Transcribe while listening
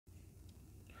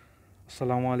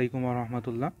আসসালামু আলাইকুম ওয়া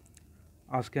রাহমাতুল্লাহ।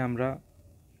 আজকে আমরা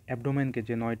অ্যাবডোমেনকে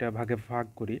যে ৯টা ভাগে ভাগ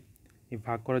করি, এই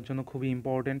ভাগ করার জন্য খুবই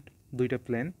ইম্পর্ট্যান্ট দুইটা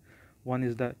plane. One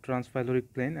is the ট্রান্সপাইলোরিক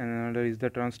plain and another is the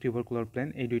ট্রান্সটিউবারকুলার plane.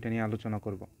 এই দুইটা নিয়ে আলোচনা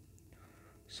করব।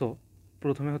 সো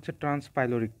প্রথমে হচ্ছে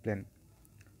ট্রান্সপাইলোরিক প্লেন।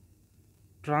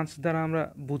 ট্রান্স দ্বারা আমরা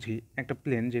বুঝি একটা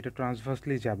প্লেন যেটা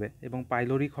ট্রান্সভার্সলি যাবে এবং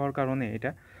পাইলোরিক হওয়ার কারণে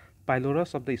এটা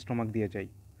পাইলোরাস অফ দ্য স্টোমাক দিয়ে যায়।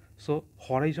 So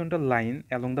horizontal line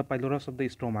along the পাইলোরাস of the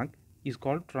stomach is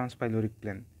called ট্রান্সপাইলোরিক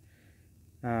plane.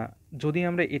 যদি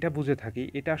আমরা এটা বুঝে থাকি,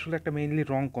 এটা আসলে একটা মেইনলি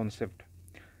রং কনসেপ্ট।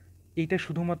 এইটা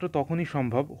শুধুমাত্র তখনই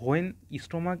সম্ভব when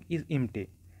stomach is empty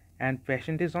and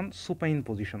patient is on supine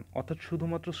position, অর্থাৎ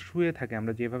শুধুমাত্র শুয়ে থাকে,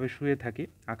 আমরা যেভাবে শুয়ে থাকি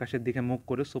আকাশের দিকে মুখ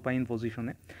করে সুপাইন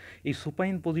পজিশনে, এই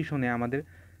সুপাইন পজিশনে আমাদের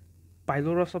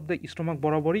পাইলোরাস অফ দ্য স্টোমাক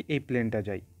বরাবরই এই প্লেনটা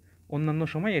যায়। অন্যান্য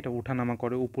সময় এটা ওঠানামা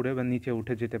করে, উপরে বা নিচে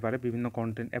উঠে যেতে পারে বিভিন্ন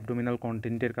কন্টেন্ট, অ্যাবডোমিনাল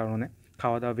কন্টেন্টের কারণে,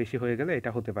 খাওয়া দাওয়া বেশি হয়ে গেলে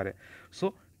এটা হতে পারে। সো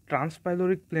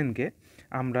ট্রান্সপাইলোরিক প্লেনকে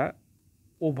আমরা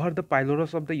over the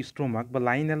পাইলোরাস of the stomach বা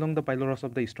line along the পাইলোরাস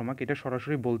of the stomach এটা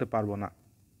সরাসরি বলতে পারবো না।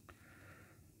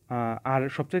 আর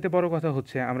সবচাইতে বড় কথা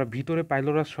হচ্ছে আমরা ভিতরে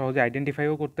পাইলোরাস সহজে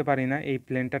আইডেন্টিফাইও করতে পারি না, এই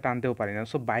প্লেনটা টানতেও পারি না।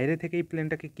 সো বাইরে থেকে এই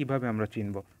প্লেনটাকে কীভাবে আমরা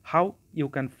চিনব? How you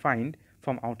can find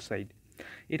from outside?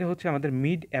 এটা হচ্ছে আমাদের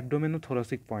মিড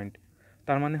অ্যাবডোমেনোথোরাসিক পয়েন্ট।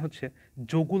 তার মানে হচ্ছে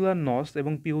জগুলার নস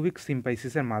এবং পিউবিক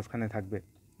সিম্পাইসিসের মাঝখানে থাকবে।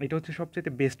 এটা হচ্ছে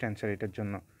সবচেয়ে বেস্ট অ্যান্সার এটার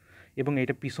জন্য। এবং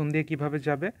এটা পিছন দিয়ে কিভাবে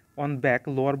যাবে? On back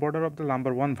lower border of the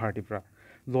lumber 1 vertebra,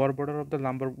 lower border of the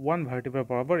lumber 1 vertebra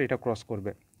বরাবর এটা ক্রস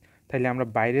করবে। তাইলে আমরা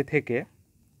বাইরে থেকে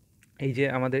এই যে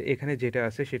আমাদের এখানে যেটা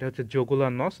আছে সেটা হচ্ছে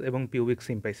জগুলার নস এবং পিউবিক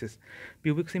সিম্পাইসিস।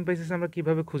 পিউবিক সিম্পাইসিস আমরা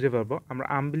কীভাবে খুঁজে পাবো? আমরা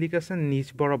আম্বিলিকাসের নিচ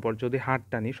বরাবর যদি হাড়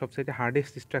টানি, সবচাইতে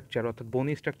হার্ডেস্ট স্ট্রাকচার অর্থাৎ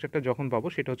বনি স্ট্রাকচারটা যখন পাবো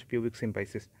সেটা হচ্ছে পিউবিক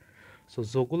সিম্পাইসিস। সো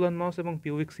জগুলার নস এবং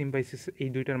পিউবিক সিম্পাইসিস এই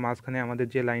দুইটার মাঝখানে আমাদের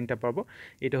যে লাইনটা পাবো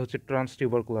এটা হচ্ছে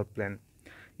ট্রান্সটিউবারকুলার প্লেন।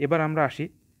 এবার আমরা আসি,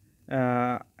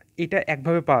 এটা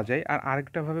একভাবে পাওয়া যায়, আর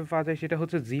আরেকটাভাবে পাওয়া যায় সেটা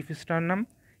হচ্ছে জিফ স্টার্নাম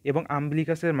এবং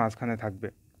আম্বিলিকাসের মাঝখানে থাকবে।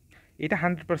 এটা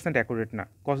 100% অ্যাকুরেট না,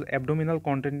 কজ অ্যাবডোমিনাল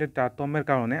কন্টেন্টের তারতম্যের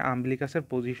কারণে আম্বিলিকাসের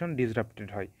পজিশন ডিসরাপ্টেড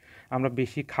হয়। আমরা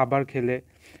বেশি খাবার খেলে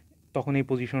তখন এই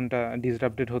পজিশনটা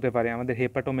ডিসরাপ্টেড হতে পারে। আমাদের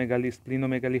হেপাটোমেগালি,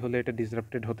 স্প্লিনোমেগালি হলে এটা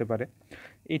ডিসরাপ্টেড হতে পারে।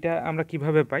 এটা আমরা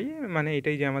কিভাবে পাই? মানে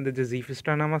এটাই যে আমাদের যে জিফ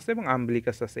স্টার্নাম আছে এবং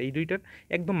আম্বিলিকাস আছে, এই দুইটার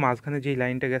একদম মাঝখানে যেই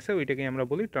লাইনটা গেছে ওইটাকেই আমরা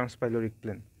বলি ট্রান্সপাইলোরিক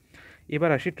প্লেন। এবার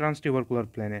আসি ট্রান্সটিউবারকুলার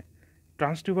প্লেনে।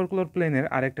 ট্রান্সটিউবারকুলার প্লেনের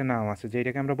আরেকটা নাম আছে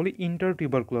যেটাকে আমরা বলি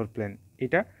ইন্টারটিউবারকুলার প্লেন।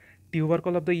 এটা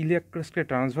tubercle of the iliac ক্রাস্টকে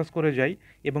transverse করে যায়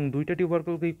এবং দুইটা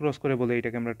টিউবারকলকেই ক্রস করে বলে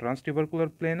এটাকে আমরা ট্রান্সটিউবারকুলার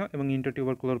প্লেনও এবং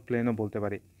ইন্টারটিউবারকুলার প্লেনও বলতে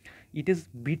পারি। It is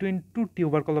between two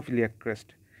tubercle of iliac crust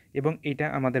এবং এটা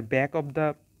আমাদের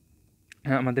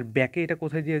আমাদের ব্যাকে এটা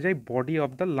কোথায় দিয়ে যায়? Body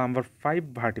of the lumber 5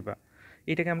 vertebra.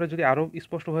 এটাকে আমরা যদি আরও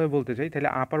স্পষ্টভাবে বলতে চাই তাহলে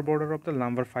upper border of the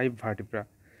lumber 5 vertebra.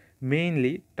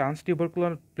 Mainly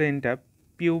ট্রান্সটিউবারকুলার প্লেনটা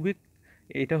পিউবিক,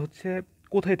 এটা হচ্ছে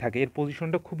কোথায় থাকে, এর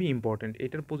পজিশনটা খুবই ইম্পর্ট্যান্ট।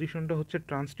 এটার পজিশনটা হচ্ছে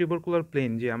ট্রান্সটিউবারকুলার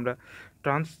প্লেন, যে আমরা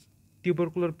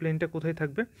ট্রান্সটিউবারকুলার প্লেনটা কোথায়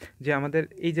থাকবে? যে আমাদের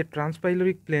এই যে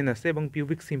ট্রান্সপাইলোরিক প্লেন আছে এবং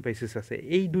পিউবিক সিম্পাইসিস আছে,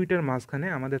 এই দুইটার মাঝখানে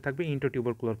আমাদের থাকবে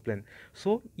intertubercular plane.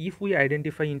 So if we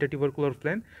identify intertubercular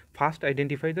plane, first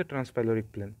identify the ট্রান্সপাইলোরিক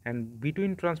plane, and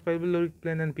between ট্রান্সপাইলোরিক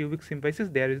plain and pubic symphysis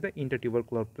there is the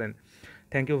intertubercular plane.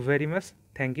 Thank you very much.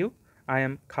 Thank you. I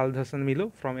am Khalid Hassan Milo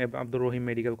from Abdur Rahim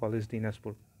Medical College,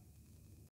 Dinajpur.